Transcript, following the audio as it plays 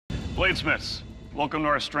Bladesmiths, welcome to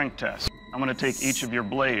our strength test. I'm gonna take each of your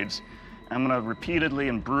blades, and I'm gonna repeatedly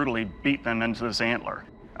and brutally beat them into this antler.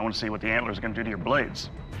 I wanna see what the antler is gonna do to your blades.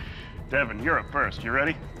 Devin, you're up first. You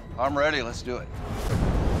ready? I'm ready. Let's do it.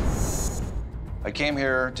 I came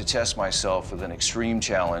here to test myself with an extreme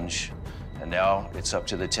challenge, and now it's up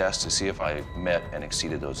to the test to see if I met and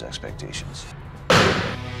exceeded those expectations.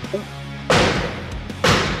 Ooh.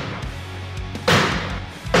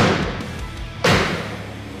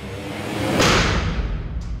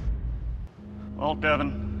 Well,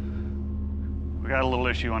 Devin, we got a little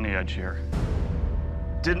issue on the edge here.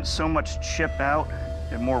 Didn't so much chip out,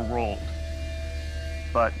 it more rolled.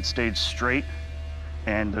 But it stayed straight,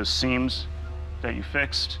 and those seams that you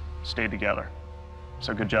fixed stayed together.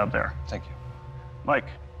 So good job there. Thank you. Mike,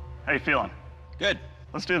 how you feeling? Good.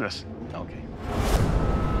 Let's do this. Okay.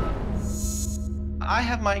 I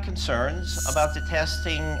have my concerns about the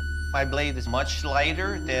testing. My blade is much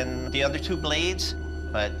lighter than the other two blades,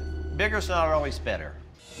 but bigger's not always better.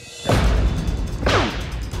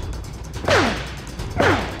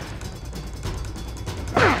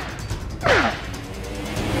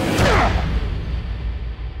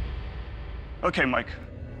 Okay, Mike,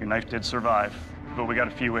 your knife did survive, but we got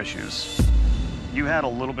a few issues. You had a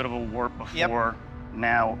little bit of a warp before. Yep.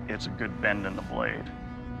 Now it's a good bend in the blade.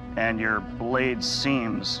 And your blade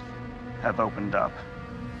seams have opened up.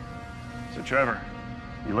 So Trevor,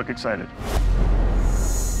 you look excited.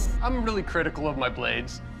 I'm really critical of my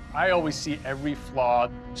blades. I always see every flaw,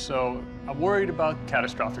 so I'm worried about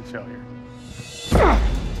catastrophic failure.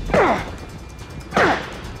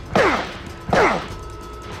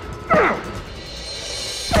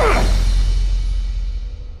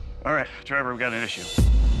 All right, Trevor, we've got an issue.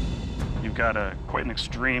 You've got quite an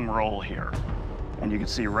extreme roll here. And you can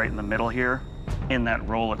see right in the middle here, in that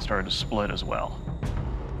roll, it started to split as well.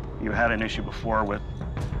 You had an issue before with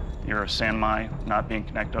your sanmai not being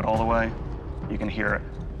connected all the way. You can hear it.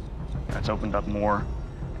 That's opened up more,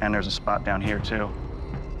 and there's a spot down here too.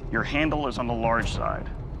 Your handle is on the large side,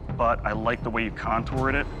 but I like the way you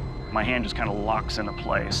contoured it. My hand just kind of locks into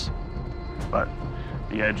place, but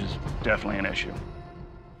the edge is definitely an issue.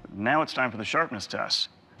 Now it's time for the sharpness test.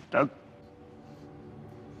 Doug?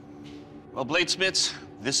 Well, Bladesmiths,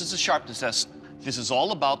 this is a sharpness test. This is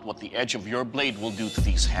all about what the edge of your blade will do to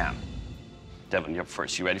these ham. Devin, you're up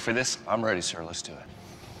first. You ready for this? I'm ready, sir. Let's do it.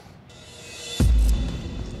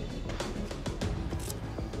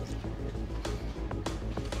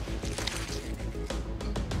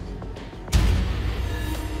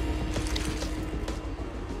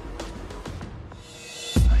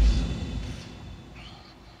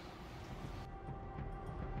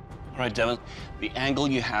 All right, Devin, the angle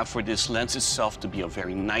you have for this lends itself to be a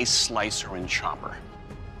very nice slicer and chopper.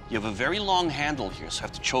 You have a very long handle here, so I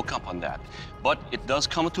have to choke up on that. But it does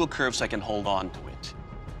come to a curve so I can hold on to it.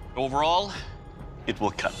 Overall, it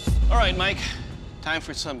will cut. All right, Mike, time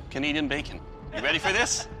for some Canadian bacon. You ready for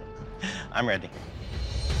this? I'm ready.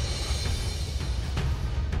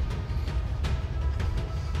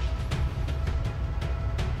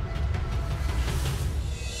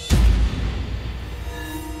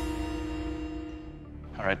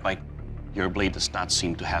 All right, Mike, your blade does not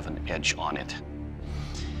seem to have an edge on it.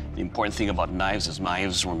 The important thing about knives is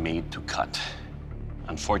knives were made to cut.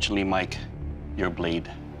 Unfortunately, Mike, your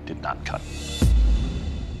blade did not cut.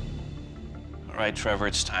 All right, Trevor,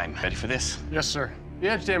 it's time. Ready for this? Yes, sir. The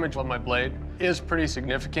edge damage on my blade is pretty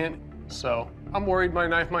significant, so I'm worried my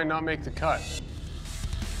knife might not make the cut.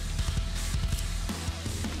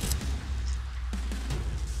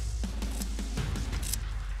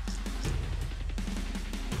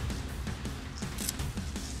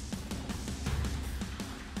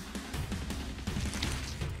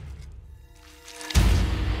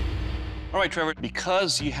 All right, Trevor,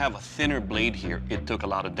 because you have a thinner blade here, it took a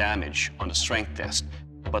lot of damage on the strength test.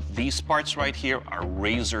 But these parts right here are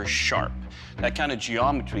razor sharp. That kind of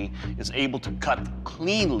geometry is able to cut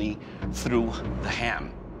cleanly through the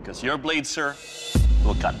ham. Because your blade, sir,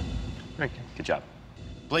 will cut. Thank you. Good job.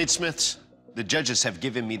 Bladesmiths, the judges have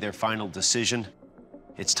given me their final decision.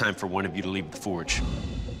 It's time for one of you to leave the forge.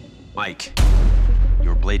 Mike,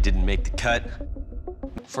 your blade didn't make the cut.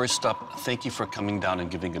 First up, thank you for coming down and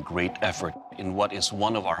giving a great effort in what is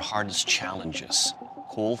one of our hardest challenges.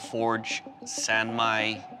 Coal forge,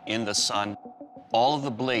 sanmai, in the sun. All of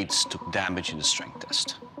the blades took damage in the strength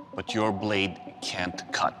test, but your blade can't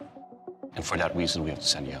cut. And for that reason, we have to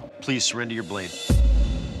send you out. Please surrender your blade.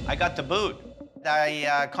 I got the boot.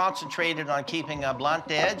 I concentrated on keeping a blunt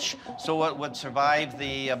edge so it would survive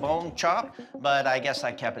the bone chop, but I guess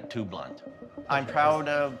I kept it too blunt. I'm proud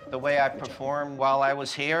of the way I performed while I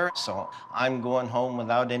was here, so I'm going home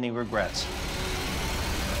without any regrets.